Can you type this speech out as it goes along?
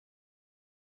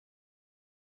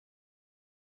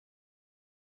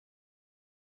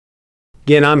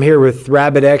Again, I'm here with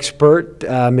rabbit expert,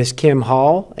 Miss Kim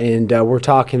Hall, and we're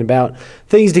talking about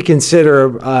things to consider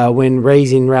when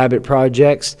raising rabbit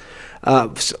projects.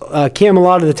 Kim, a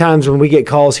lot of the times when we get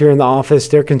calls here in the office,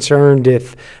 they're concerned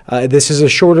if this is a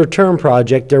shorter term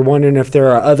project. They're wondering if there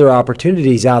are other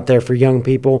opportunities out there for young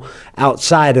people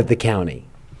outside of the county.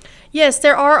 Yes,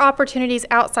 there are opportunities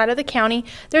outside of the county.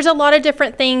 There's a lot of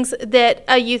different things that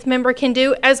a youth member can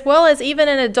do, as well as even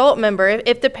an adult member.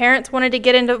 If the parents wanted to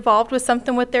get involved with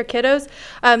something with their kiddos,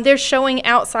 there's showing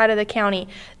outside of the county.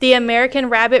 The American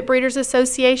Rabbit Breeders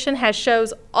Association has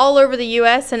shows all over the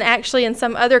U.S. and actually in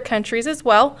some other countries as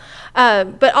well,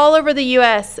 but all over the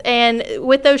U.S. And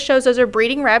with those shows, those are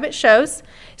breeding rabbit shows.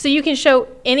 So you can show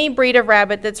any breed of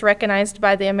rabbit that's recognized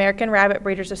by the American Rabbit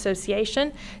Breeders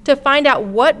Association. To find out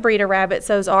what breed of rabbits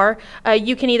those are,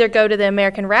 you can either go to the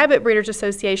American Rabbit Breeders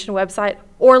Association website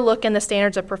or look in the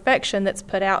Standards of Perfection that's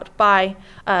put out by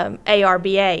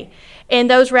ARBA. And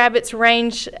those rabbits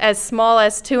range as small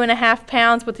as 2.5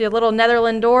 pounds with your little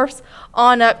Netherland dwarfs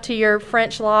on up to your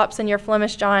French Lops and your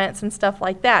Flemish Giants and stuff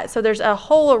like that. So there's a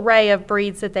whole array of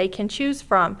breeds that they can choose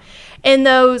from. In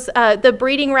those, the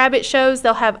breeding rabbit shows,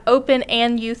 they'll have open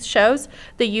and youth shows.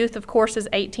 The youth, of course, is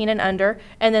 18 and under,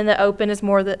 and then the open is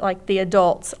more like the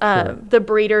adults, sure. The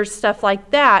breeders, stuff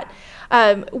like that.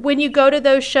 When you go to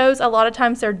those shows, a lot of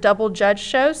times they're double judge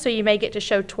shows, so you may get to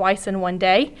show twice in one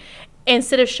day.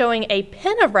 Instead of showing a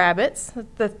pen of rabbits,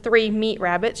 the 3 meat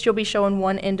rabbits, you'll be showing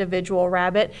one individual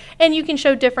rabbit, and you can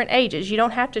show different ages. You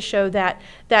don't have to show that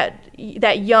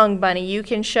young bunny. You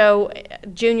can show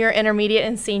junior, intermediate,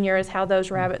 and senior is how those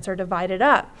rabbits are divided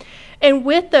up. And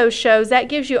with those shows, that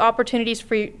gives you opportunities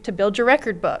for you to build your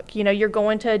record book. You know, you're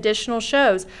going to additional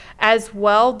shows as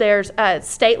well. There's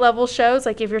state level shows,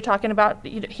 like if you're talking about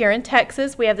here in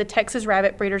Texas, we have the Texas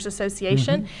Rabbit Breeders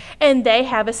Association, and they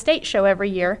have a state show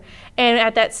every year. And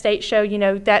at that state show, you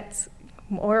know, that's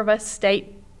more of a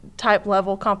state type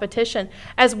level competition.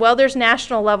 As well, there's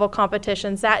national level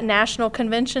competitions. That national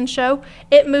convention show,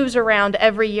 it moves around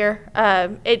every year.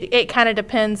 It kind of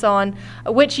depends on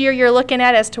which year you're looking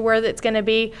at as to where it's going to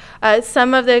be.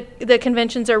 Some of the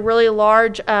conventions are really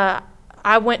large.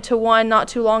 I went to one not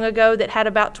too long ago that had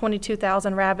about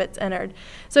 22,000 rabbits entered.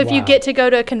 So if you get to go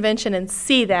to a convention and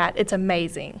see that, it's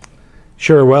amazing.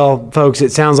 Sure. Well, folks,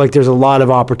 it sounds like there's a lot of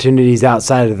opportunities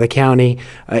outside of the county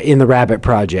in the Rabbit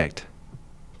Project.